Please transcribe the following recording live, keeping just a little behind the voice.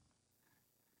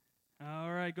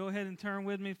right, go ahead and turn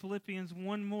with me Philippians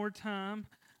one more time.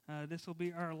 This will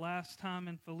be our last time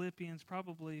in Philippians,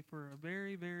 probably for a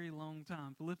very, very long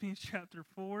time. Philippians chapter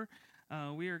 4.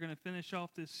 We are going to finish off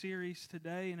this series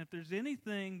today. And if there's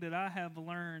anything that I have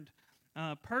learned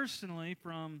personally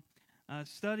from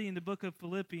studying the book of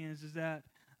Philippians, is that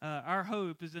our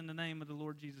hope is in the name of the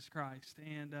Lord Jesus Christ.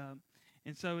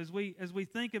 And so as we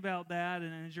think about that,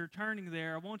 and as you're turning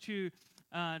there, I want you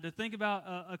to think about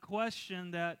a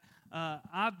question that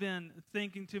I've been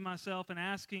thinking to myself and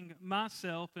asking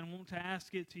myself, and want to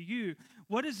ask it to you.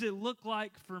 What does it look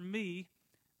like for me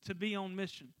to be on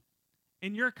mission?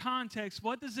 In your context,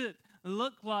 what does it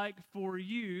look like for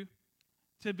you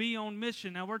to be on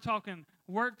mission? Now, we're talking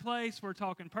workplace, we're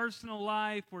talking personal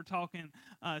life, we're talking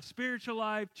spiritual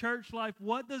life, church life.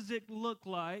 What does it look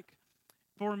like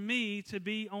for me to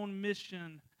be on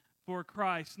mission for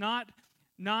Christ? Not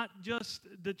just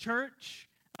the church.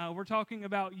 We're talking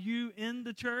about you in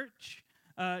the church,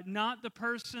 not the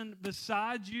person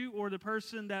beside you or the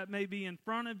person that may be in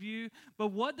front of you. But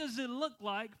what does it look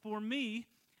like for me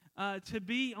to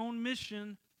be on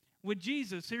mission with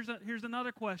Jesus? Here's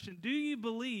another question. Do you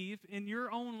believe in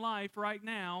your own life right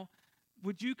now,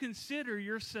 would you consider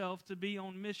yourself to be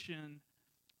on mission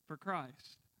for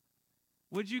Christ?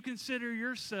 Would you consider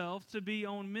yourself to be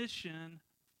on mission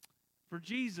for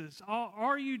Jesus?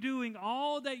 Are you doing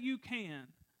all that you can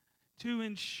to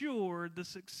ensure the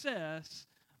success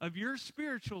of your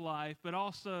spiritual life, but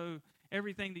also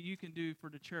everything that you can do for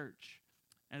the church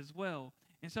as well?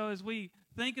 And so as we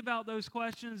think about those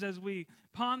questions, as we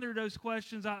ponder those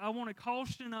questions, I want to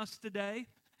caution us today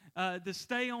to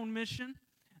stay on mission.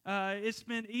 It's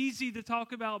been easy to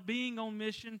talk about being on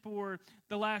mission for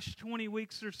the last 20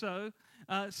 weeks or so.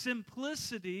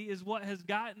 Simplicity is what has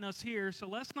gotten us here, so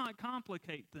let's not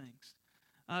complicate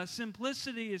things.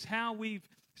 Simplicity is how we've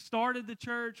started the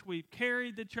church, we've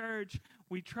carried the church.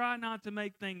 We try not to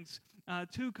make things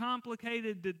too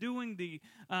complicated, to doing the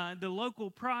local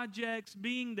projects,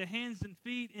 being the hands and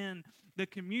feet in the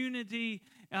community,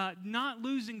 not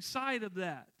losing sight of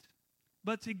that.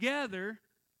 But together,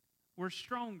 we're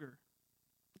stronger.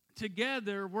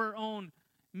 Together, we're on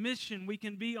mission. We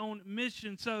can be on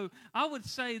mission. So I would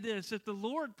say this: if the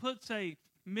Lord puts a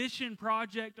mission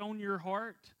project on your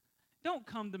heart, don't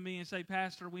come to me and say,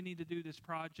 Pastor, we need to do this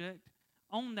project.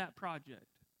 Own that project.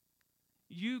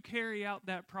 You carry out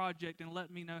that project and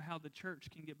let me know how the church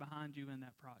can get behind you in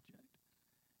that project.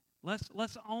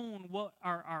 Let's own what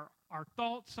our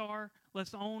thoughts are.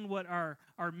 Let's own what our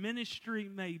ministry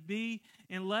may be.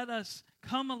 And let us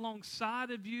come alongside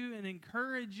of you and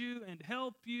encourage you and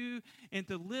help you and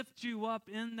to lift you up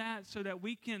in that, so that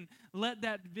we can let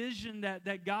that vision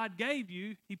that God gave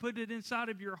you, He put it inside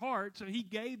of your heart, so He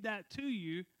gave that to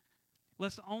you.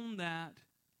 Let's own that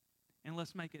and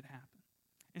let's make it happen.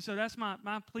 And so that's my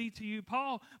plea to you.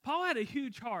 Paul had a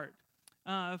huge heart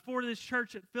for this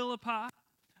church at Philippi.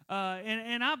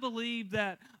 And I believe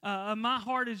that my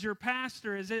heart as your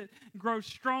pastor, as it grows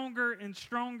stronger and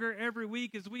stronger every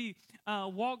week, as we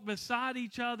walk beside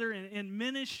each other in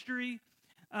ministry,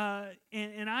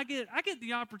 and I get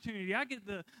the opportunity, I get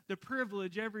the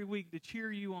privilege every week to cheer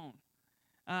you on,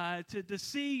 to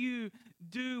see you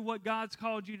do what God's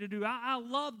called you to do. I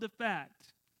love the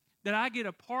fact that I get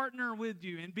a partner with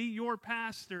you and be your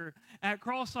pastor at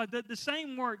CrossLife. The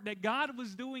same work that God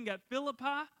was doing at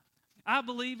Philippi, I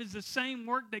believe is the same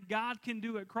work that God can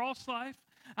do at CrossLife.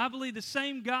 I believe the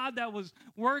same God that was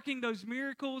working those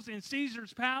miracles in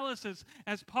Caesar's palace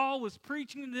as Paul was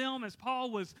preaching to them, as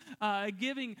Paul was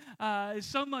giving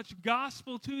so much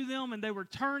gospel to them and they were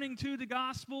turning to the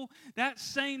gospel. That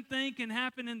same thing can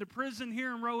happen in the prison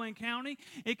here in Rowan County.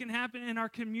 It can happen in our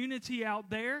community out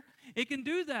there. It can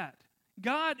do that.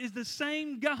 God is the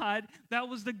same God that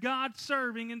was the God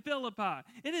serving in Philippi.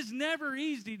 It is never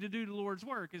easy to do the Lord's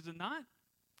work, is it not?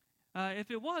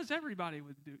 If it was, everybody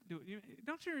would do it.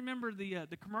 Don't you remember the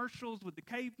commercials with the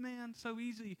caveman? So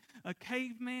easy a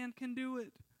caveman can do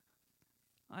it.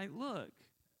 Like, look,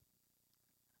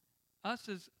 us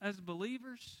as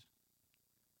believers,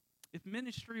 if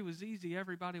ministry was easy,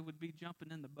 everybody would be jumping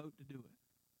in the boat to do it.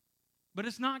 But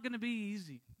it's not going to be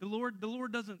easy. The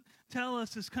Lord doesn't tell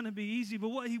us it's going to be easy, but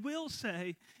what He will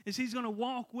say is He's going to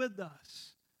walk with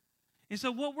us. And so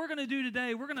what we're going to do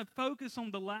today, we're going to focus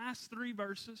on the last 3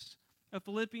 verses of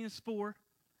Philippians 4.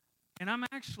 And I'm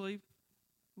actually,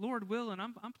 Lord willing,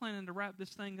 I'm planning to wrap this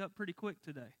thing up pretty quick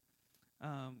today,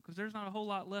 because there's not a whole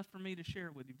lot left for me to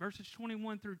share with you. Verses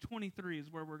 21 through 23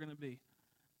 is where we're going to be.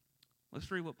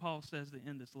 Let's read what Paul says to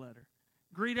end this letter.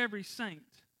 Greet every saint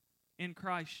in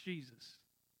Christ Jesus.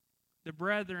 The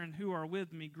brethren who are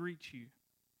with me greet you.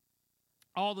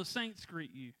 All the saints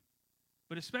greet you,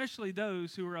 but especially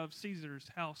those who are of Caesar's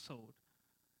household.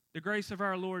 The grace of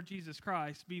our Lord Jesus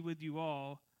Christ be with you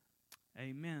all.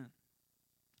 Amen.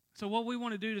 So what we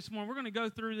want to do this morning, we're going to go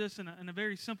through this in a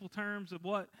very simple terms of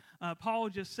what Paul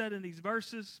just said in these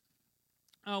verses.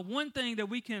 One thing that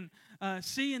we can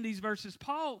see in these verses,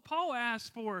 Paul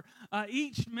asked for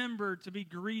each member to be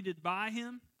greeted by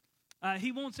him.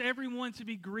 He wants everyone to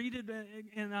be greeted.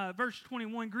 In verse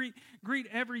 21, greet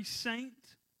every saint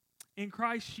in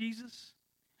Christ Jesus.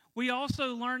 We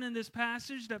also learn in this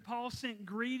passage that Paul sent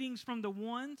greetings from the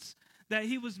ones that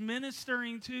he was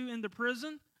ministering to in the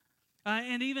prison.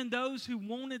 And even those who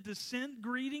wanted to send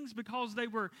greetings because they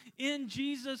were in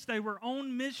Jesus, they were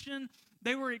on mission,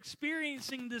 they were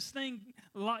experiencing this thing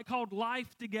called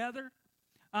life together.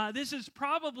 This is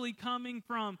probably coming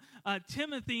from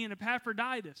Timothy and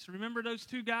Epaphroditus. Remember those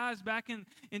two guys back in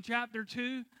chapter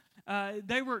 2?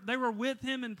 They were with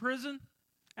him in prison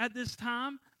at this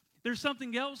time. There's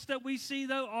something else that we see,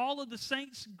 though. All of the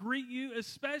saints greet you,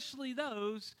 especially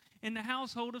those in the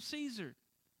household of Caesar.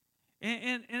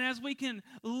 And as we can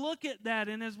look at that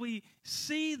and as we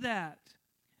see that,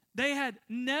 they had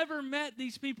never met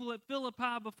these people at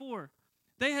Philippi before.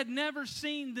 They had never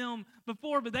seen them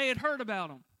before, but they had heard about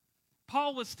them.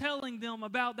 Paul was telling them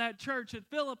about that church at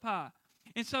Philippi.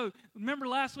 And so, remember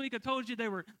last week I told you they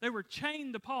were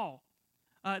chained to Paul.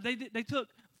 They took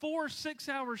 4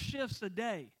 6-hour shifts a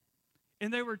day,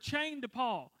 and they were chained to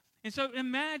Paul. And so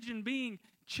imagine being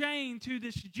chained to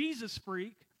this Jesus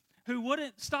freak who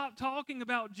wouldn't stop talking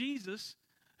about Jesus,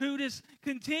 who just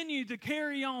continued to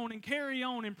carry on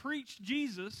and preach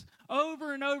Jesus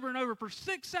over and over and over for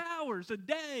 6 hours a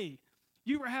day.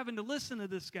 You were having to listen to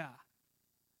this guy.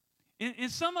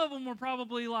 And some of them were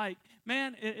probably like,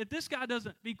 man, if this guy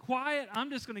doesn't be quiet,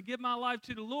 I'm just going to give my life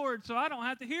to the Lord so I don't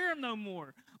have to hear him no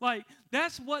more. Like,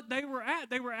 that's what they were at.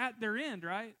 They were at their end,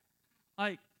 right?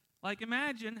 Like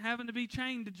imagine having to be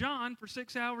chained to John for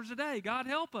 6 hours a day. God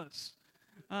help us.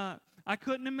 I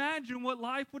couldn't imagine what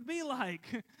life would be like.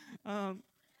 Man,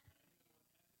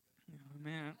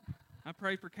 I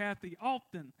pray for Kathy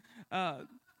often.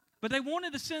 But they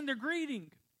wanted to send their greeting.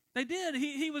 They did.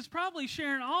 He was probably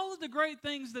sharing all of the great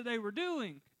things that they were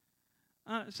doing.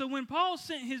 So when Paul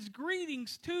sent his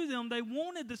greetings to them, they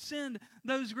wanted to send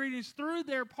those greetings through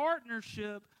their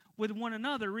partnership with one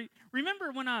another.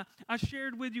 Remember when I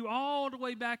shared with you all the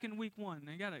way back in week 1.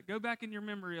 You got to go back in your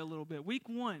memory a little bit. Week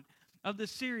 1 of the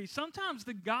series. Sometimes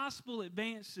the gospel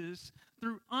advances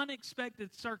through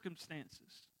unexpected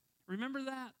circumstances. Remember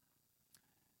that?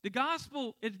 The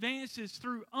gospel advances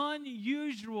through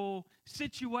unusual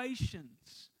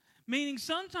situations. Meaning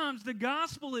sometimes the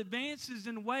gospel advances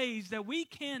in ways that we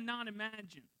cannot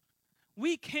imagine.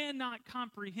 We cannot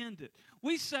comprehend it.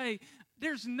 We say,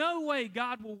 there's no way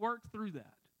God will work through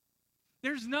that.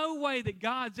 There's no way that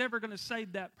God's ever going to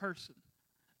save that person.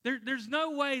 There's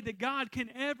no way that God can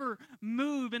ever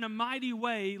move in a mighty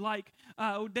way like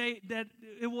that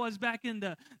it was back in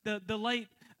the late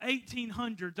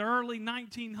 1800s, the early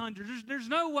 1900s. There's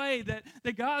no way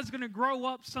that God's going to grow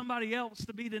up somebody else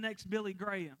to be the next Billy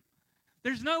Graham.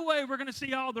 There's no way we're going to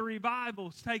see all the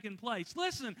revivals taking place.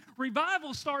 Listen,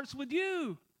 revival starts with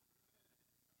you.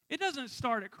 It doesn't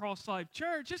start at CrossLife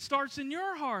Church. It starts in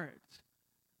your heart.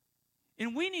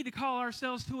 And we need to call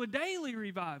ourselves to a daily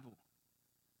revival.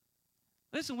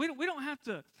 Listen, we don't have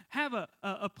to have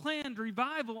a planned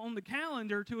revival on the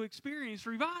calendar to experience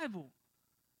revival.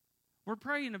 We're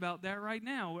praying about that right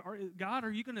now. God,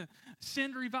 are you going to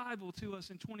send revival to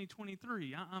us in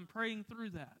 2023? I'm praying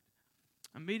through that.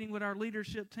 I'm meeting with our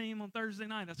leadership team on Thursday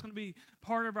night. That's going to be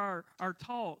part of our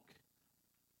talk.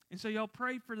 And so y'all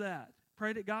pray for that.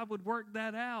 Pray that God would work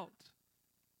that out.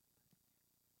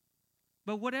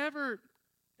 But whatever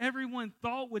everyone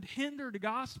thought would hinder the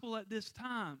gospel at this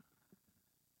time,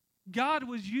 God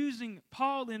was using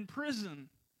Paul in prison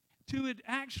to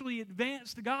actually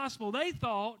advance the gospel. They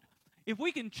thought, if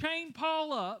we can chain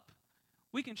Paul up,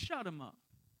 we can shut him up.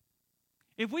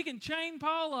 If we can chain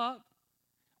Paul up,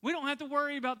 we don't have to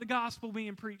worry about the gospel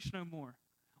being preached no more.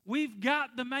 We've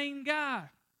got the main guy.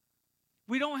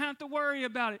 We don't have to worry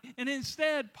about it. And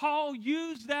instead, Paul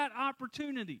used that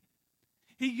opportunity.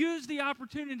 He used the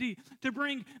opportunity to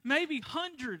bring maybe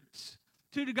hundreds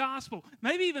to the gospel,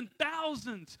 maybe even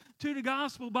thousands to the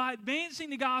gospel by advancing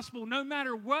the gospel no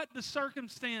matter what the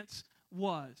circumstance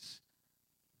was.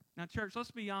 Now, church,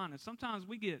 let's be honest. Sometimes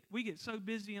we get so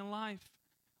busy in life,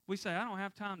 we say, I don't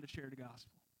have time to share the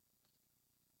gospel.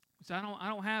 We say, I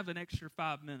don't have an extra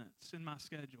 5 minutes in my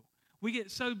schedule. We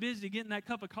get so busy getting that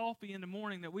cup of coffee in the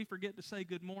morning that we forget to say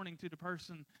good morning to the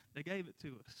person that gave it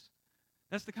to us.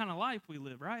 That's the kind of life we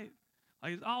live, right?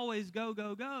 Like it's always go,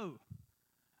 go, go.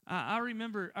 I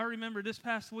remember this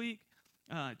past week,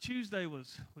 Tuesday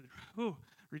was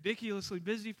ridiculously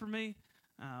busy for me.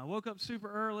 Woke up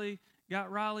super early,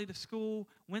 got Riley to school,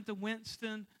 went to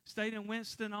Winston, stayed in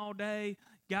Winston all day,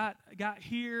 got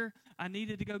here. I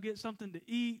needed to go get something to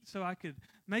eat so I could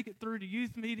make it through the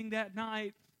youth meeting that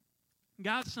night.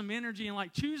 Got some energy, and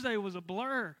like Tuesday was a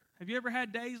blur. Have you ever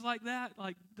had days like that?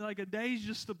 Like a day's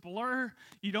just a blur.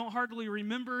 You don't hardly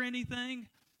remember anything.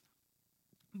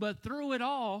 But through it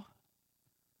all,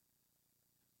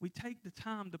 we take the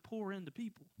time to pour into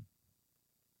people.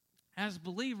 As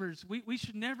believers, we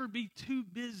should never be too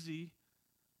busy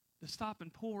to stop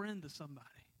and pour into somebody.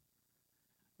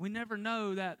 We never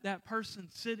know that person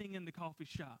sitting in the coffee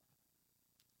shop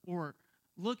or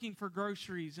looking for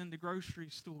groceries in the grocery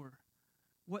store,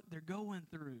 what they're going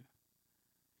through.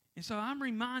 And so I'm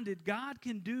reminded God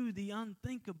can do the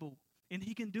unthinkable, and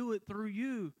He can do it through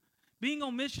you. Being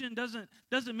on mission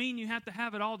doesn't mean you have to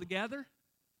have it all together.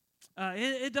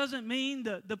 It doesn't mean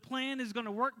the plan is going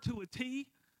to work to a T.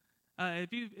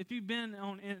 If you've been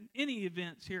in any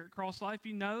events here at CrossLife,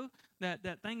 you know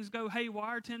that things go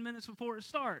haywire 10 minutes before it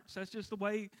starts. That's just the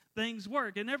way things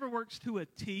work. It never works to a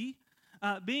T.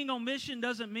 Being on mission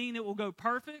doesn't mean it will go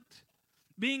perfect.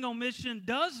 Being on mission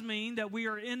does mean that we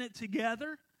are in it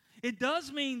together. It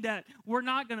does mean that we're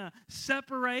not going to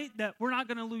separate, that we're not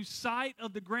going to lose sight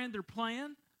of the grander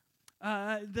plan.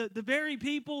 The very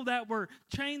people that were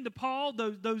chained to Paul,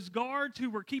 those guards who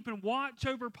were keeping watch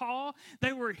over Paul,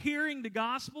 they were hearing the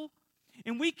gospel.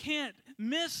 And we can't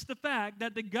miss the fact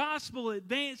that the gospel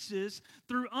advances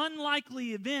through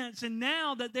unlikely events. And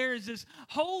now that there is this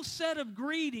whole set of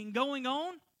greeting going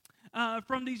on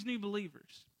from these new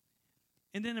believers.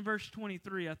 And then in verse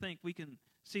 23, I think we can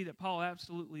see that Paul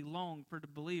absolutely longed for the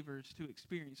believers to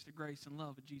experience the grace and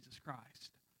love of Jesus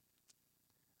Christ.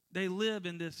 They live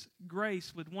in this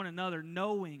grace with one another,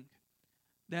 knowing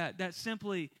that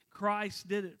simply Christ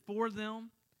did it for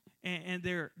them, and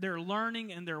they're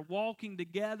learning and they're walking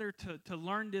together to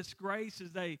learn this grace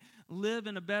as they live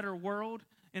in a better world,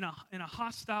 in a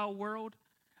hostile world.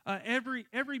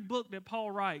 Every book that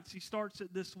Paul writes, he starts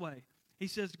it this way. He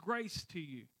says, "Grace to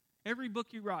you." Every book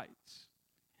he writes.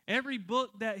 Every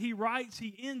book that he writes,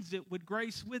 he ends it with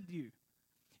 "grace with you."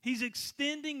 He's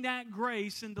extending that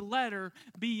grace in the letter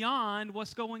beyond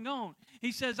what's going on.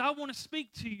 He says, I want to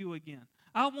speak to you again.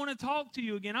 I want to talk to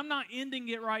you again. I'm not ending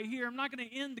it right here. I'm not going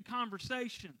to end the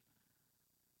conversation.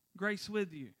 Grace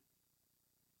with you.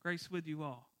 Grace with you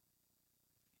all.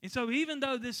 And so even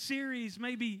though this series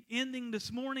may be ending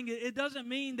this morning, it doesn't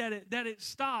mean that it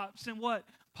stops in what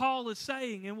Paul is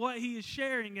saying and what he is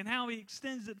sharing and how he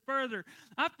extends it further.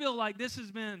 I feel like this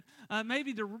has been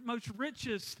maybe the most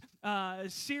richest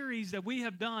series that we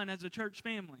have done as a church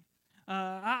family.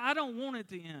 I don't want it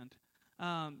to end.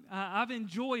 I've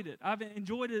enjoyed it. I've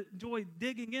enjoyed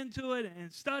digging into it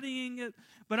and studying it,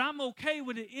 but I'm okay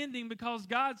with it ending because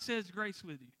God says grace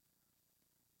with you.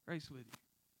 Grace with you.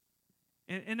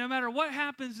 And no matter what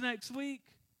happens next week,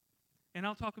 and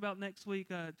I'll talk about next week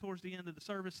towards the end of the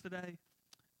service today,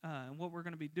 and what we're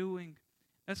going to be doing,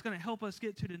 that's going to help us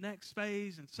get to the next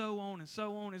phase and so on and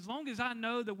so on. As long as I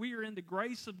know that we are in the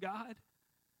grace of God,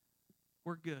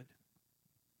 we're good.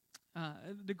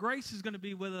 The grace is going to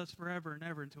be with us forever and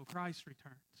ever until Christ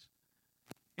returns.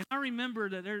 And I remember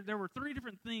that there were three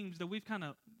different themes that we've kind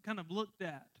of looked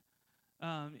at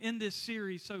in this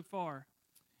series so far.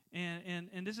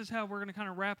 And this is how we're going to kind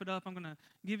of wrap it up. I'm going to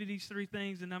give you these three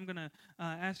things, and I'm going to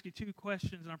ask you two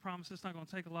questions, and I promise it's not going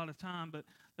to take a lot of time. But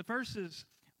the first is,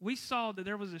 we saw that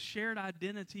there was a shared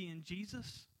identity in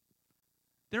Jesus.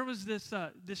 There was this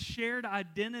shared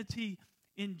identity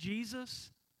in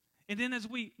Jesus. And then as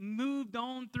we moved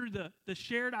on through the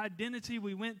shared identity,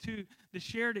 we went to the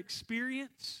shared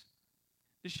experience.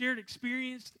 The shared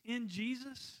experience in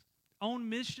Jesus, on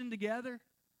mission together.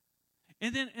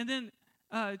 And then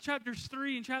chapters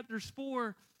 3 and chapters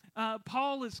 4,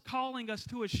 Paul is calling us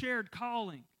to a shared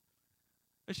calling.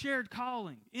 A shared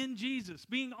calling in Jesus,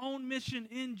 being on mission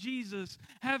in Jesus,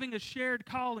 having a shared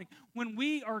calling. When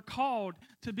we are called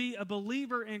to be a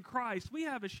believer in Christ, we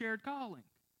have a shared calling.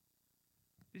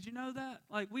 Did you know that?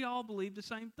 Like, we all believe the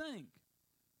same thing.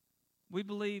 We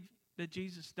believe that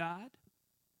Jesus died.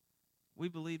 We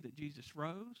believe that Jesus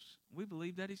rose. We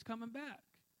believe that He's coming back.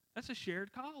 That's a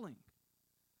shared calling.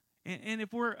 And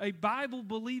if we're a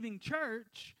Bible-believing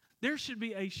church, there should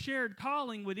be a shared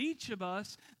calling with each of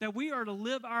us that we are to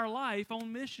live our life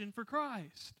on mission for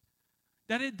Christ.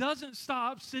 That it doesn't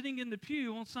stop sitting in the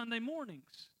pew on Sunday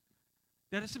mornings.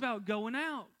 That it's about going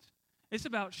out. It's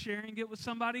about sharing it with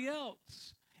somebody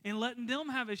else. and letting them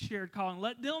have a shared calling,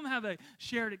 let them have a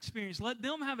shared experience, let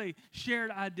them have a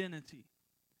shared identity.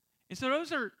 And so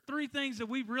those are three things that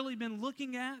we've really been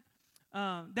looking at.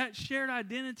 That shared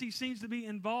identity seems to be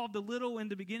involved a little in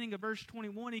the beginning of verse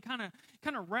 21. He kind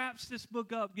of wraps this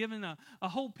book up, giving a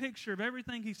whole picture of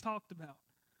everything he's talked about.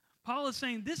 Paul is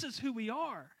saying this is who we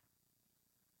are.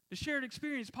 The shared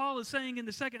experience, Paul is saying in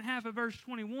the second half of verse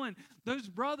 21, those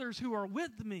brothers who are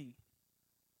with me,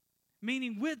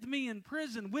 meaning with me in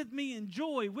prison, with me in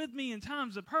joy, with me in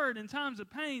times of hurt, in times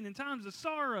of pain, in times of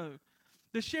sorrow,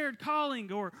 the shared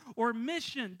calling or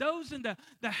mission, those in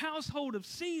the household of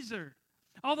Caesar.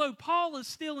 Although Paul is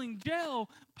still in jail,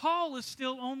 Paul is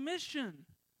still on mission.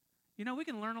 You know, we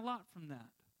can learn a lot from that.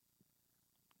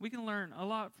 We can learn a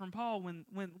lot from Paul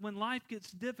when life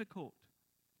gets difficult,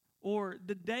 or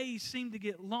the days seem to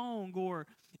get long, or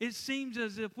it seems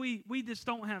as if we just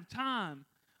don't have time.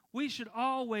 We should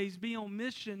always be on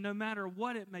mission no matter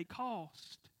what it may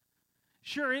cost.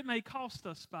 Sure, it may cost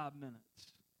us 5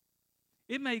 minutes.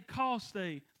 It may cost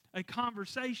a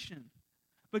conversation.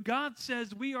 But God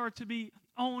says we are to be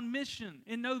on mission.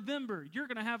 In November, you're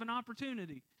going to have an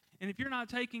opportunity. And if you're not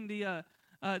taking the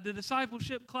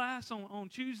discipleship class on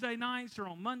Tuesday nights or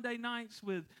on Monday nights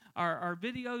with our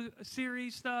video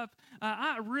series stuff,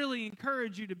 I really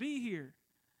encourage you to be here.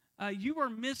 You are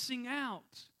missing out.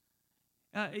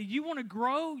 You want to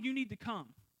grow, you need to come.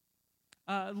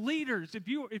 Leaders, if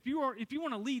you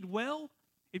want to lead well,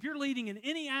 if you're leading in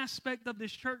any aspect of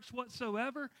this church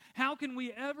whatsoever, how can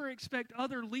we ever expect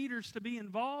other leaders to be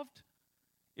involved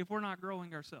if we're not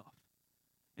growing ourselves?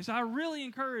 And so I really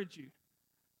encourage you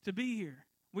to be here.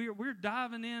 We're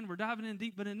diving in. We're diving in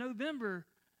deep. But in November,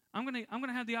 I'm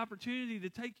gonna have the opportunity to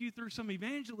take you through some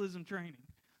evangelism training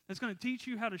that's going to teach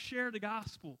you how to share the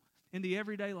gospel in the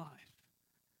everyday life.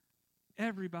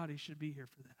 Everybody should be here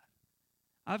for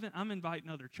that. I'm inviting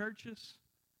other churches.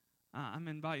 I'm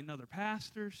inviting other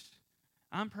pastors.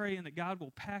 I'm praying that God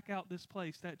will pack out this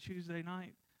place that Tuesday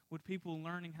night with people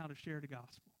learning how to share the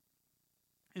gospel.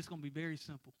 It's going to be very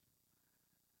simple.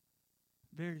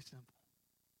 Very simple.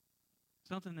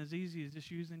 Something as easy as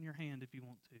just using your hand if you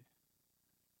want to.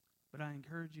 But I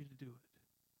encourage you to do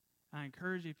it. I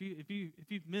encourage you,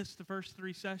 if you've missed the first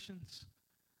 3 sessions,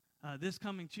 this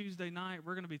coming Tuesday night,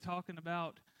 we're going to be talking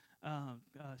about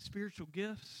spiritual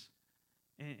gifts.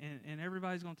 And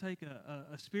everybody's going to take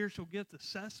a spiritual gift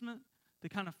assessment to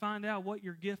kind of find out what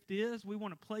your gift is. We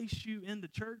want to place you in the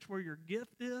church where your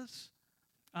gift is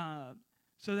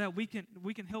so that we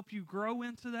can help you grow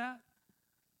into that.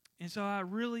 And so I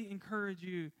really encourage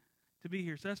you to be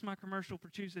here. So that's my commercial for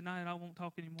Tuesday night. I won't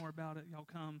talk any more about it. Y'all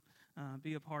come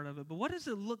be a part of it. But what does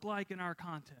it look like in our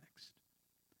context?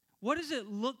 What does it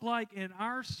look like in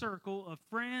our circle of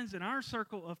friends, in our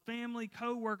circle of family,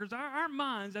 co-workers? Our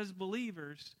minds as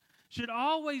believers should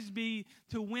always be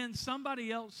to win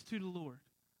somebody else to the Lord.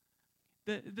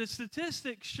 The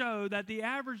statistics show that the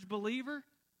average believer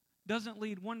doesn't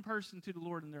lead one person to the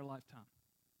Lord in their lifetime.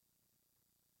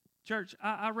 Church,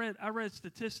 I read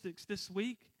statistics this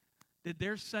week that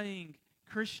they're saying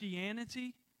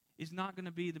Christianity is not going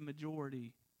to be the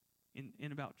majority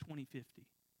in about 2050.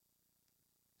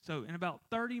 So in about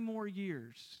 30 more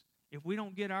years, if we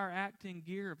don't get our act in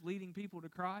gear of leading people to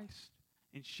Christ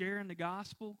and sharing the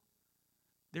gospel,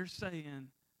 they're saying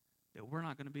that we're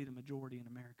not going to be the majority in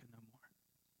America no more.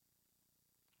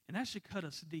 And that should cut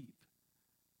us deep.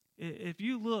 If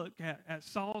you look at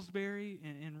Salisbury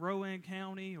in Rowan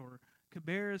County or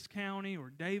Cabarrus County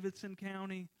or Davidson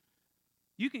County,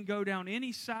 you can go down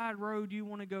any side road you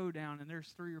want to go down, and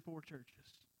there's 3 or 4 churches.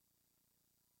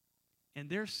 And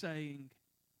they're saying,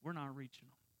 we're not reaching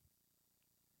them.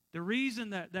 The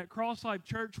reason that CrossLife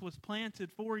Church was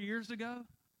planted 4 years ago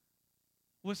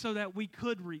was so that we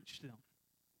could reach them.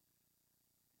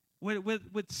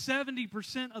 With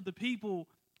 70% of the people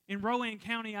in Rowan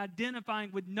County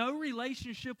identifying with no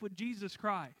relationship with Jesus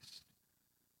Christ,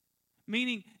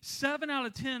 meaning 7 out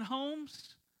of 10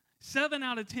 homes, 7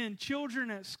 out of 10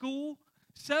 children at school,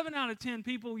 7 out of 10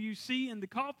 people you see in the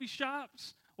coffee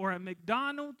shops or at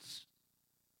McDonald's,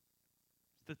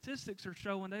 statistics are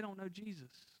showing they don't know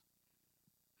Jesus.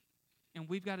 And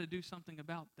we've got to do something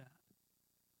about that.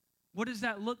 What does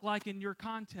that look like in your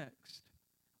context?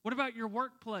 What about your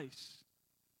workplace?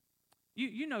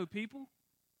 You know people.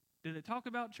 Did they talk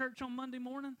about church on Monday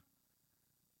morning?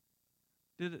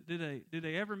 Did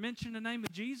they ever mention the name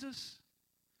of Jesus?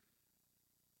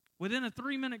 Within a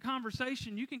 3-minute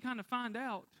conversation, you can kind of find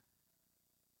out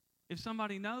if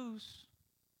somebody knows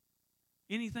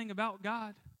anything about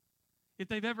God. If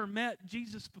they've ever met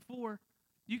Jesus before,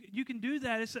 you can do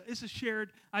that. It's a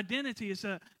shared identity. It's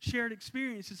a shared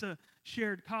experience. It's a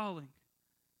shared calling.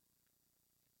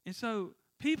 And so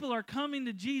people are coming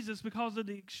to Jesus because of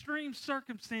the extreme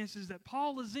circumstances that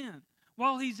Paul is in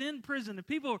while he's in prison. If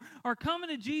people are coming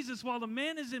to Jesus while the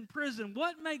man is in prison,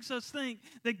 what makes us think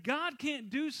that God can't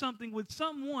do something with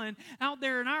someone out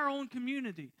there in our own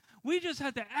community? We just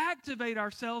have to activate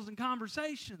ourselves in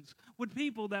conversations with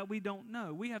people that we don't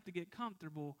know. We have to get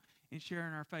comfortable in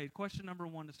sharing our faith. Question number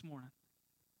 1 this morning.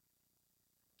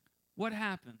 What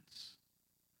happens?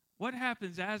 What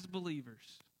happens as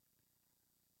believers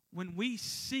when we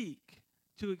seek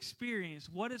to experience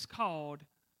what is called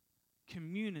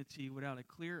community without a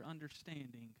clear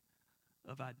understanding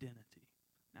of identity?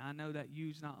 Now, I know that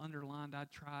U's not underlined. I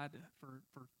tried for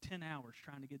 10 hours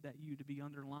trying to get that U to be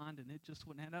underlined, and it just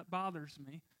wouldn't. That bothers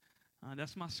me.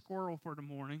 That's my squirrel for the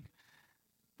morning.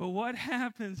 But what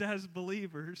happens as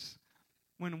believers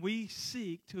when we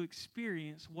seek to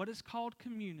experience what is called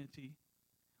community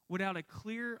without a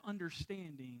clear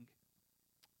understanding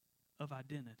of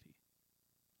identity?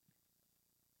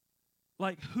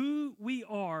 Like who we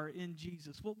are in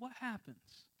Jesus. Well, what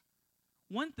happens?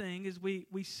 One thing is we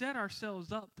set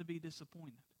ourselves up to be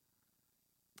disappointed.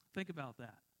 Think about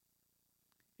that.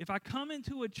 If I come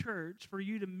into a church for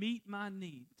you to meet my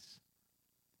needs,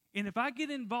 and if I get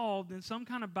involved in some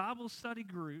kind of Bible study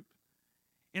group,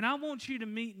 and I want you to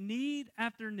meet need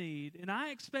after need, and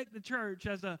I expect the church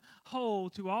as a whole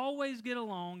to always get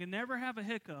along and never have a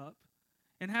hiccup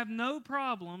and have no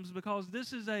problems because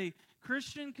this is a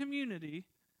Christian community,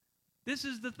 this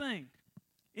is the thing.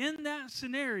 In that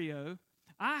scenario,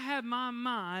 I have my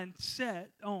mind set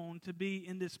on to be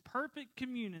in this perfect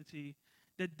community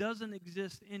that doesn't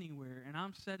exist anywhere, and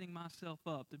I'm setting myself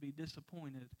up to be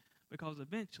disappointed because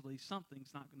eventually something's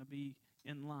not going to be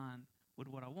in line with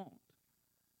what I want.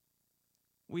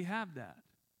 We have that.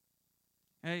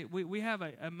 Hey, we have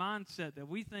a mindset that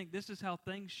we think this is how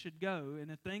things should go, and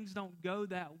if things don't go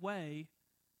that way,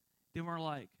 then we're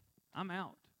like, I'm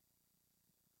out.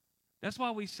 That's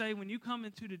why we say when you come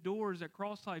into the doors at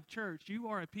CrossLife Church, you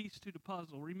are a piece to the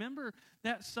puzzle. Remember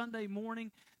that Sunday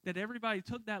morning that everybody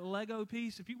took that Lego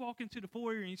piece? If you walk into the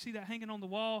foyer and you see that hanging on the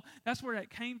wall, that's where that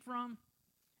came from.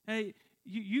 Hey,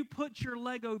 you put your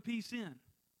Lego piece in.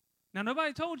 Now,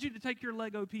 nobody told you to take your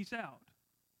Lego piece out.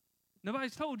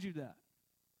 Nobody's told you that.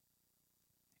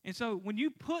 And so when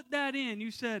you put that in, you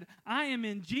said, I am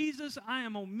in Jesus, I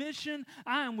am on mission,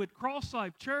 I am with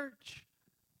CrossLife Church,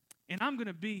 and I'm going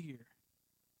to be here.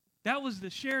 That was the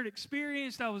shared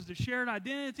experience, that was the shared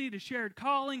identity, the shared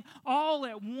calling, all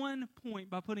at one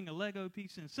point by putting a Lego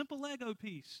piece in. Simple Lego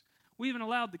piece. We even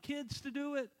allowed the kids to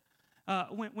do it.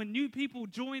 When new people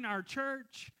join our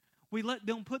church, we let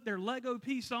them put their Lego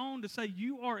piece on to say,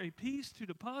 you are a piece to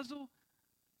the puzzle.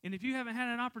 And if you haven't had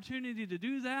an opportunity to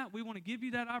do that, we want to give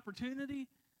you that opportunity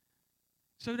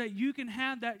so that you can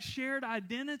have that shared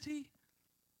identity.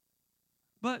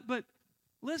 But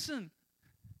listen,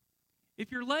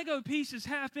 if your Lego piece is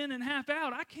half in and half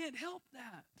out, I can't help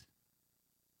that.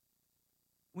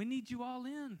 We need you all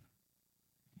in.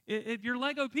 If your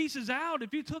Lego piece is out,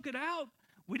 if you took it out,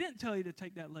 we didn't tell you to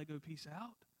take that Lego piece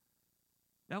out.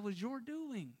 That was your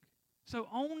doing. So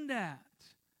own that.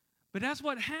 But that's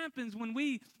what happens when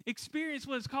we experience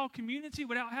what is called community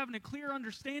without having a clear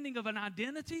understanding of an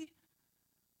identity.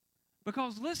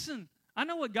 Because listen, I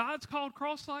know what God's called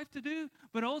CrossLife to do,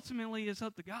 but ultimately it's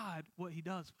up to God what He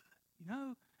does with it. You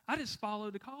know, I just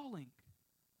follow the calling.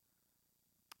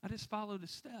 I just follow the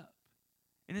step.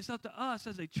 And it's up to us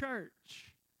as a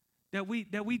church that we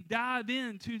dive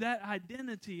into that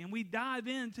identity and we dive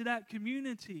into that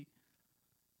community.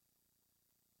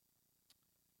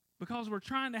 Because we're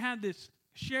trying to have this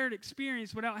shared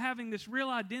experience without having this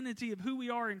real identity of who we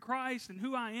are in Christ and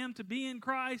who I am to be in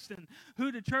Christ and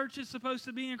who the church is supposed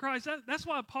to be in Christ. That's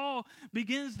why Paul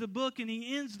begins the book and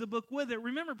he ends the book with it.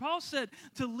 Remember, Paul said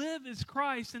to live is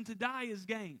Christ and to die is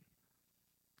gain.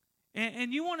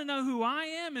 And you want to know who I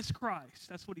am? It's Christ.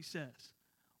 That's what he says.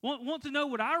 Want to know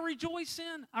what I rejoice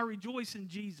in? I rejoice in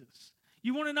Jesus.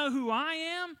 You want to know who I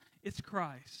am? It's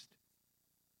Christ.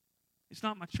 It's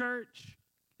not my church.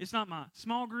 It's not my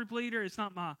small group leader. It's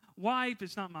not my wife.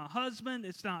 It's not my husband.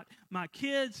 It's not my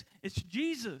kids. It's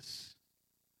Jesus.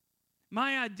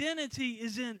 My identity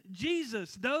is in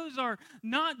Jesus. Those are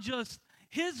not just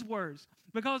His words.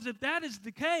 Because if that is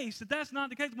the case, if that's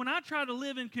not the case, when I try to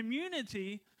live in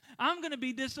community, I'm going to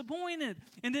be disappointed.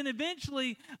 And then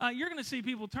eventually, you're going to see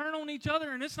people turn on each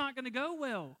other, and it's not going to go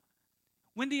well.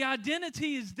 When the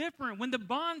identity is different, when the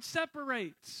bond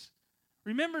separates.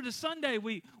 Remember the Sunday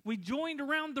we joined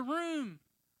around the room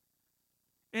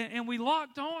and we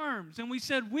locked arms and we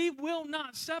said, we will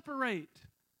not separate.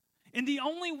 And the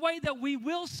only way that we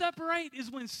will separate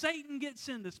is when Satan gets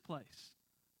in this place.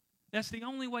 That's the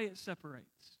only way it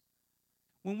separates.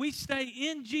 When we stay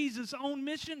in Jesus' own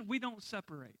mission, we don't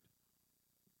separate.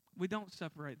 We don't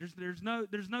separate. There's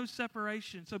no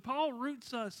separation. So Paul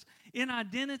roots us in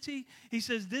identity. He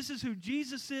says this is who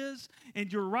Jesus is,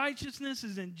 and your righteousness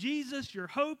is in Jesus. Your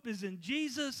hope is in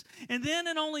Jesus. And then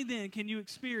and only then can you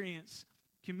experience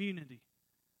community.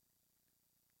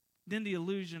 Then the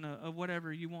illusion of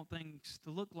whatever you want things to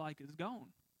look like is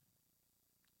gone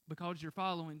because you're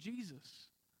following Jesus.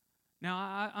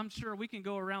 Now, I'm sure we can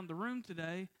go around the room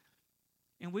today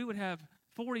and we would have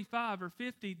 45 or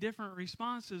 50 different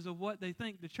responses of what they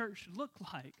think the church should look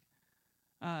like.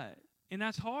 And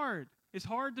that's hard. It's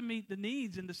hard to meet the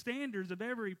needs and the standards of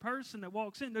every person that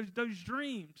walks in. Those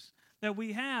dreams that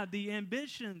we have, the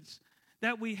ambitions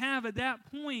that we have at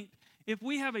that point, if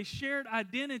we have a shared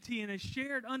identity and a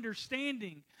shared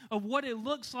understanding of what it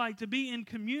looks like to be in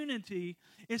community,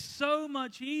 it's so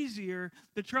much easier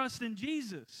to trust in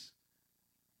Jesus.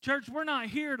 Church, we're not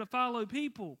here to follow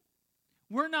people.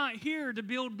 We're not here to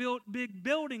build big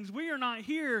buildings. We are not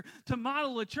here to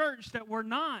model a church that we're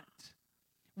not.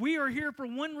 We are here for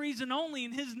one reason only,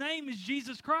 and His name is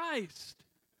Jesus Christ.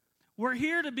 We're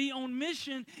here to be on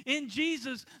mission in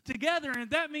Jesus together, and if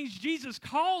that means Jesus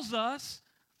calls us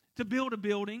to build a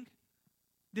building,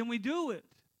 then we do it.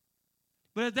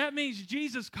 But if that means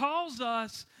Jesus calls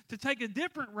us to take a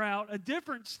different route, a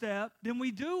different step, then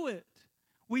we do it.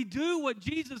 We do what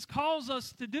Jesus calls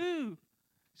us to do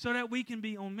so that we can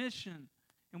be on mission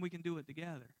and we can do it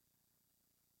together.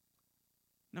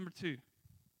 Number 2,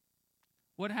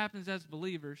 what happens as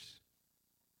believers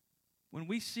when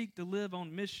we seek to live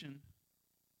on mission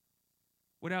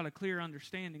without a clear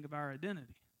understanding of our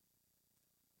identity?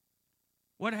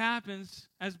 What happens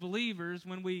as believers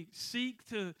when we seek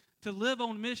to live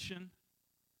on mission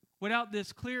without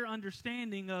this clear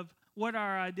understanding of what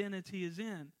our identity is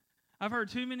in? I've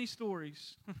heard too many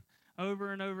stories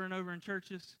over and over and over in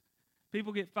churches.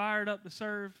 People get fired up to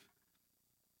serve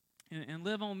and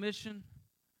live on mission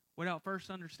without first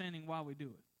understanding why we do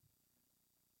it.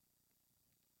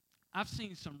 I've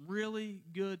seen some really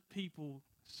good people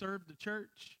serve the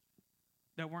church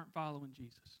that weren't following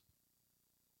Jesus.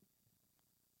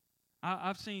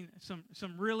 I've seen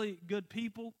some really good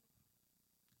people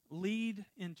lead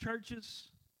in churches,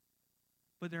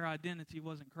 but their identity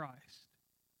wasn't Christ.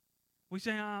 We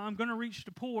say, I'm going to reach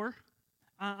the poor,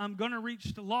 I'm going to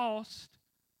reach the lost,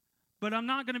 but I'm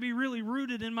not going to be really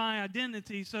rooted in my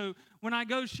identity. So when I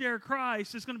go share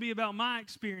Christ, it's going to be about my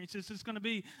experiences. It's going to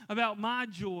be about my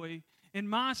joy and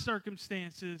my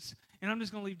circumstances, and I'm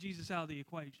just going to leave Jesus out of the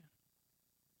equation.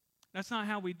 That's not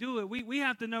how we do it. We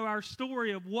have to know our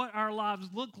story of what our lives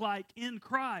look like in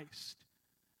Christ.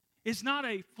 It's not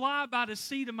a fly by the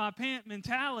seat of my pants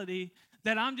mentality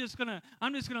that I'm just gonna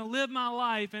live my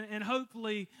life and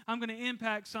hopefully I'm gonna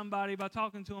impact somebody by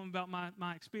talking to them about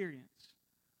my experience.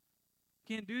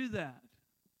 Can't do that.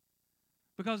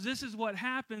 Because this is what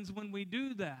happens when we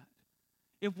do that.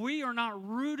 If we are not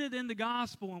rooted in the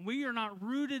gospel and we are not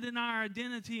rooted in our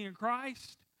identity in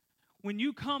Christ, when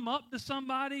you come up to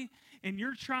somebody and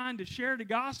you're trying to share the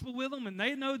gospel with them and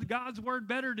they know the God's word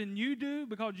better than you do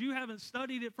because you haven't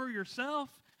studied it for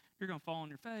yourself, you're going to fall on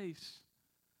your face.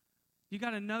 You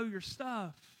got to know your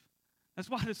stuff. That's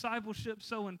why discipleship is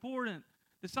so important.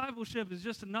 Discipleship is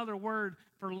just another word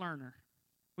for learner.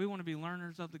 We want to be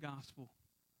learners of the gospel.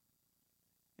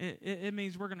 It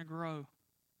means we're going to grow.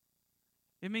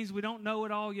 It means we don't know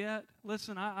it all yet.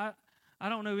 Listen, I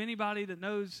don't know anybody that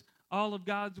knows all of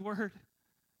God's word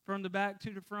from the back to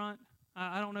the front.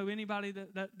 I don't know anybody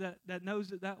that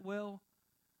knows it that well.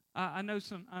 I know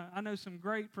some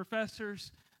great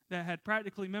professors that had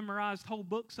practically memorized whole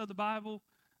books of the Bible.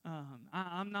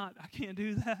 I can't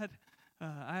do that.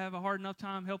 I have a hard enough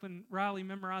time helping Riley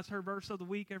memorize her verse of the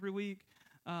week every week.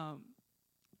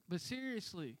 But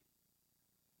seriously,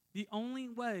 the only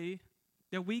way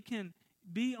that we can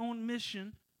be on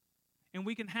mission and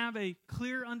we can have a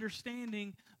clear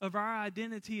understanding of our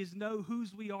identity is know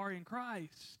whose we are in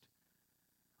Christ.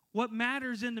 What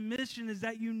matters in the mission is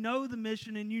that you know the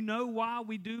mission and you know why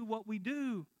we do what we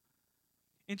do.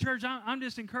 In church, I'm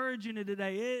just encouraging you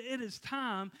today. It is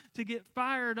time to get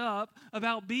fired up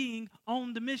about being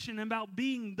on the mission, about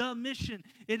being the mission.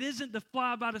 It isn't to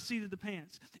fly by the seat of the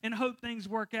pants and hope things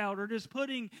work out or just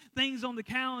putting things on the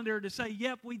calendar to say,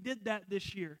 yep, we did that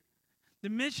this year. The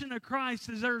mission of Christ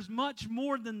deserves much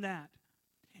more than that.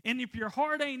 And if your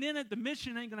heart ain't in it, the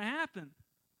mission ain't going to happen.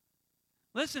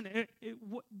 Listen,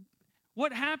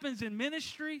 what happens in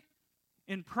ministry,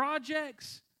 in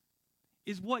projects,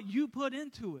 is what you put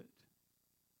into it.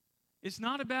 It's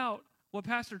not about what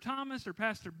Pastor Thomas or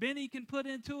Pastor Benny can put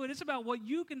into it. It's about what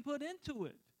you can put into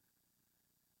it.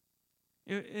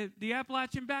 The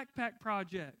Appalachian Backpack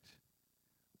Project.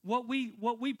 What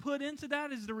we put into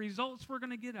that is the results we're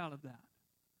going to get out of that.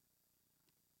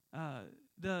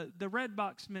 The Red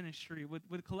Box ministry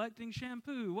with collecting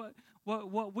shampoo.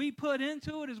 What we put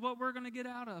into it is what we're going to get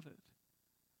out of it.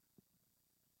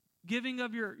 Giving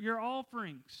of your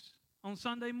offerings on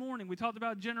Sunday morning. We talked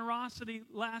about generosity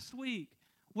last week.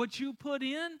 What you put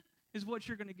in is what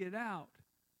you're going to get out.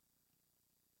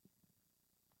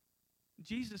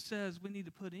 Jesus says we need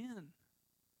to put in.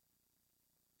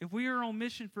 If we are on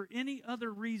mission for any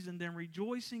other reason than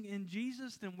rejoicing in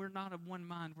Jesus, then we're not of one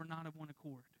mind, we're not of one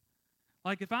accord.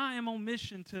 Like if I am on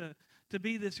mission to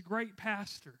be this great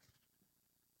pastor,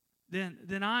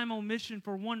 then I'm on mission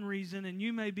for one reason, and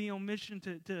you may be on mission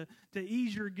to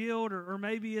ease your guilt, or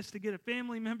maybe it's to get a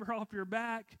family member off your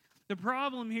back. The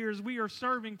problem here is we are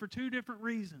serving for two different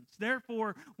reasons.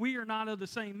 Therefore, we are not of the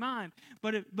same mind.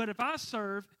 But if I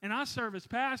serve, and I serve as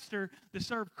pastor to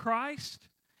serve Christ,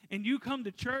 and you come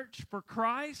to church for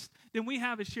Christ, then we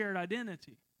have a shared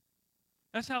identity.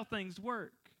 That's how things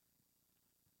work.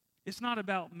 It's not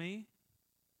about me.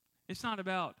 It's not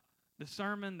about the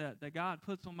sermon that God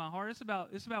puts on my heart. It's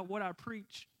about what I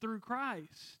preach through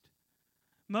Christ.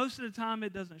 Most of the time,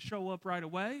 it doesn't show up right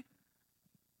away.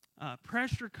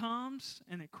 Pressure comes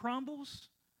and it crumbles.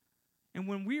 And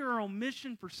when we are on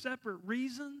mission for separate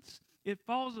reasons, it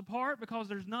falls apart because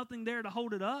there's nothing there to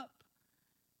hold it up.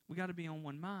 We got to be on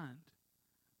one mind.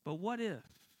 But what if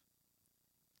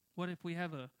we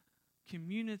have a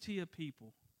community of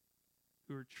people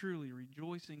who are truly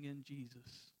rejoicing in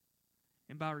Jesus?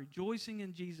 And by rejoicing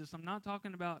in Jesus, I'm not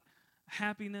talking about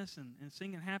happiness and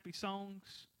singing happy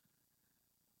songs.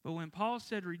 But when Paul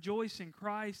said rejoice in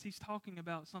Christ, he's talking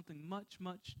about something much,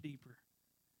 much deeper.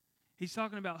 He's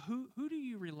talking about who do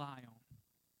you rely on?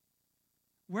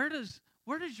 Where does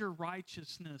your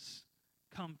righteousness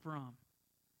come from?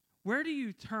 Where do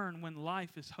you turn when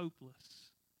life is hopeless?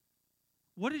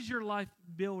 What is your life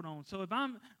built on? So if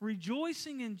I'm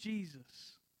rejoicing in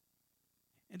Jesus,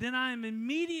 and then I am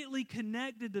immediately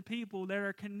connected to people that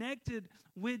are connected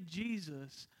with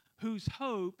Jesus, whose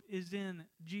hope is in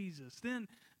Jesus, then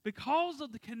because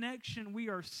of the connection we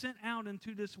are sent out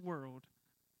into this world,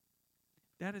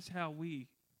 that is how we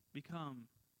become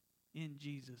in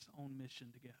Jesus on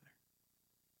mission together.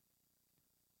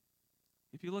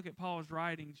 If you look at Paul's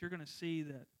writings, you're going to see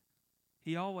that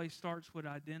he always starts with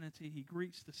identity. He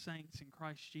greets the saints in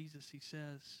Christ Jesus, he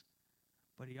says,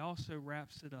 but he also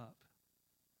wraps it up.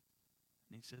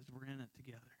 And he says, we're in it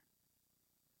together.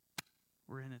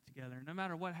 We're in it together. No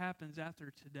matter what happens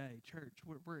after today, church,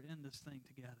 we're in this thing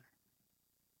together.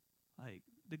 Like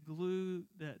the glue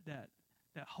that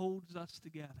holds us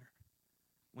together.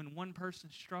 When one person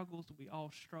struggles, we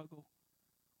all struggle.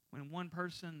 When one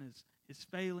person is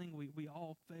failing, we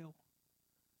all fail.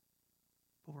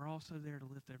 But we're also there to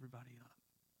lift everybody up.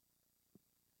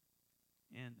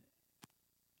 And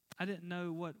I didn't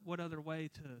know what other way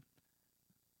to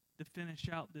finish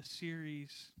out this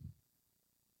series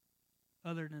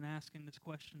other than asking this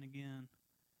question again.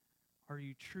 Are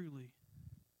you truly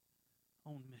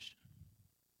on mission?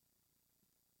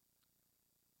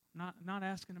 Not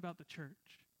asking about the church.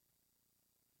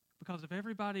 Because if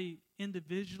everybody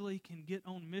individually can get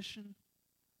on mission,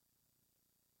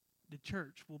 the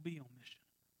church will be on mission.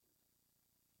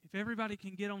 If everybody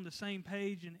can get on the same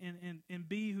page and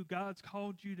be who God's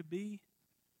called you to be,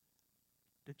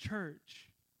 the church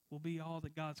will be all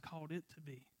that God's called it to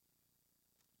be.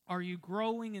 Are you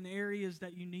growing in areas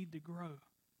that you need to grow?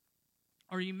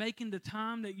 Are you making the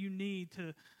time that you need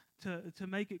to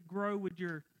make it grow with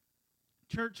your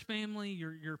church family,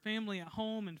 your family at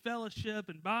home, and fellowship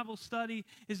and Bible study?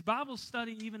 Is Bible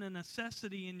study even a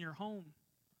necessity in your home?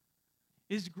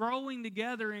 Is growing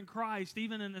together in Christ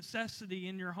even a necessity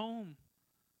in your home?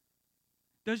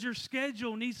 Does your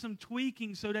schedule need some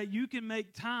tweaking so that you can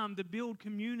make time to build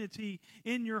community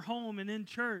in your home and in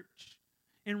church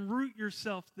and root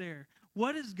yourself there?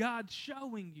 What is God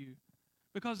showing you?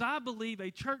 Because I believe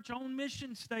a church on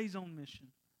mission stays on mission.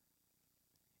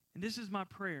 And this is my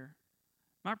prayer.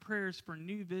 My prayer is for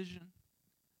new vision.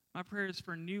 My prayer is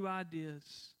for new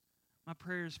ideas. My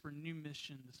prayer is for new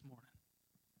mission this morning.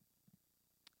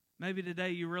 Maybe today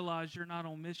you realize you're not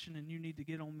on mission and you need to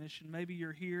get on mission. Maybe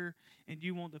you're here and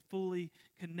you want to fully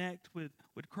connect with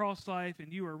CrossLife,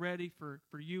 and you are ready for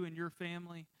you and your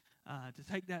family to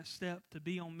take that step to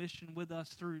be on mission with us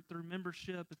through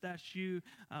membership. If that's you,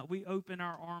 we open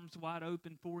our arms wide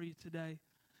open for you today.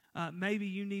 Maybe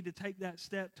you need to take that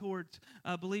step towards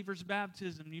believer's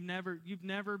baptism. You've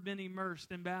never been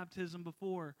immersed in baptism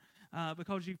before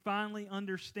because you finally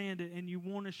understand it and you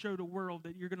want to show the world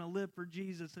that you're going to live for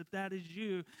Jesus. If that is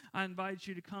you, I invite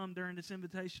you to come during this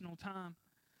invitational time.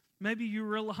 Maybe you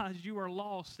realize you are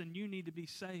lost and you need to be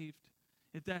saved.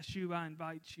 If that's you, I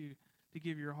invite you to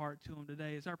give your heart to Him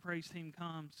today. As our praise team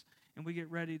comes and we get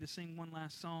ready to sing one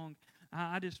last song,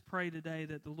 I just pray today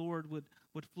that the Lord would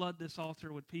flood this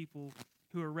altar with people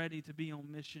who are ready to be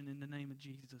on mission in the name of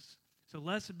Jesus. So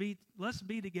let's be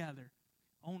together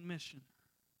on mission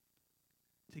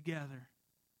together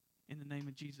in the name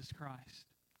of Jesus Christ.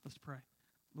 Let's pray.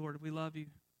 Lord, we love you.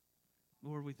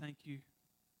 Lord, we thank you.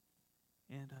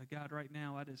 And God, right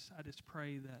now, I just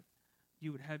pray that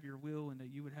you would have your will and that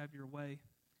you would have your way.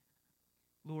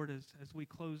 Lord, as we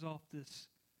close off this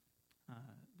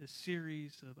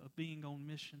series of being on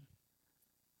mission,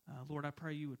 Lord, I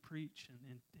pray you would preach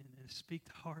and speak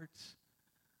to hearts.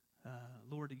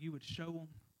 Lord, that you would show them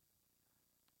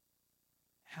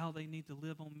how they need to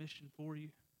live on mission for you.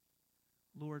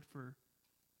 Lord, for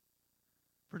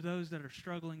those that are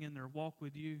struggling in their walk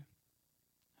with you,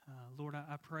 Lord,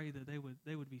 I pray that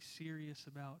they would be serious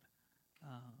about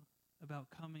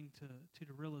coming to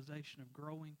the realization of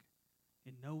growing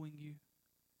and knowing you.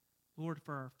 Lord,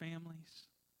 for our families,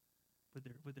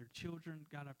 with their children,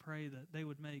 God, I pray that they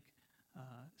would make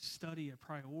study a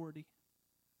priority.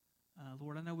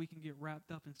 Lord, I know we can get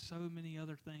wrapped up in so many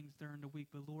other things during the week,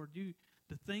 but Lord,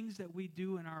 the things that we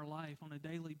do in our life on a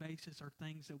daily basis are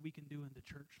things that we can do in the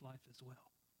church life as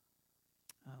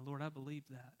well. Lord, I believe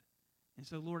that. And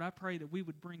so, Lord, I pray that we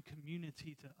would bring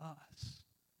community to us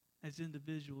as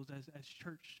individuals, as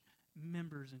church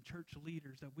members and church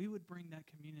leaders, that we would bring that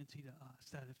community to us.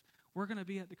 That if we're going to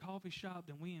be at the coffee shop,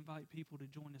 then we invite people to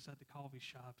join us at the coffee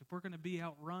shop. If we're going to be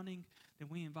out running, then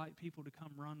we invite people to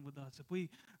come run with us. If we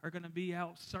are going to be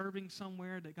out serving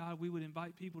somewhere, that God, we would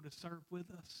invite people to serve with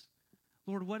us.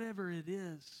 Lord, whatever it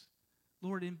is,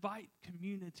 Lord, invite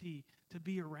community to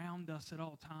be around us at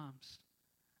all times.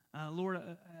 Lord,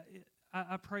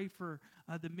 I pray for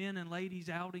the men and ladies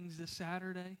outings this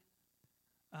Saturday.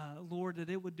 Lord, that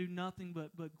it would do nothing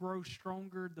but grow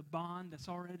stronger, the bond that's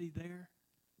already there.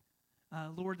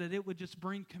 Lord, that it would just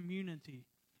bring community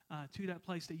to that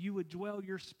place, that you would dwell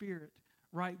your Spirit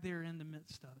right there in the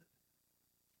midst of it.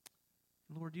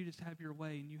 Lord, you just have your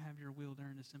way and you have your will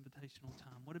during this invitational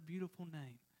time. What a beautiful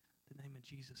name the name of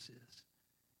Jesus is.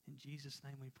 In Jesus'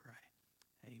 name we pray.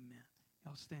 Amen.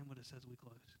 Y'all stand with us as we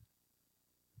close.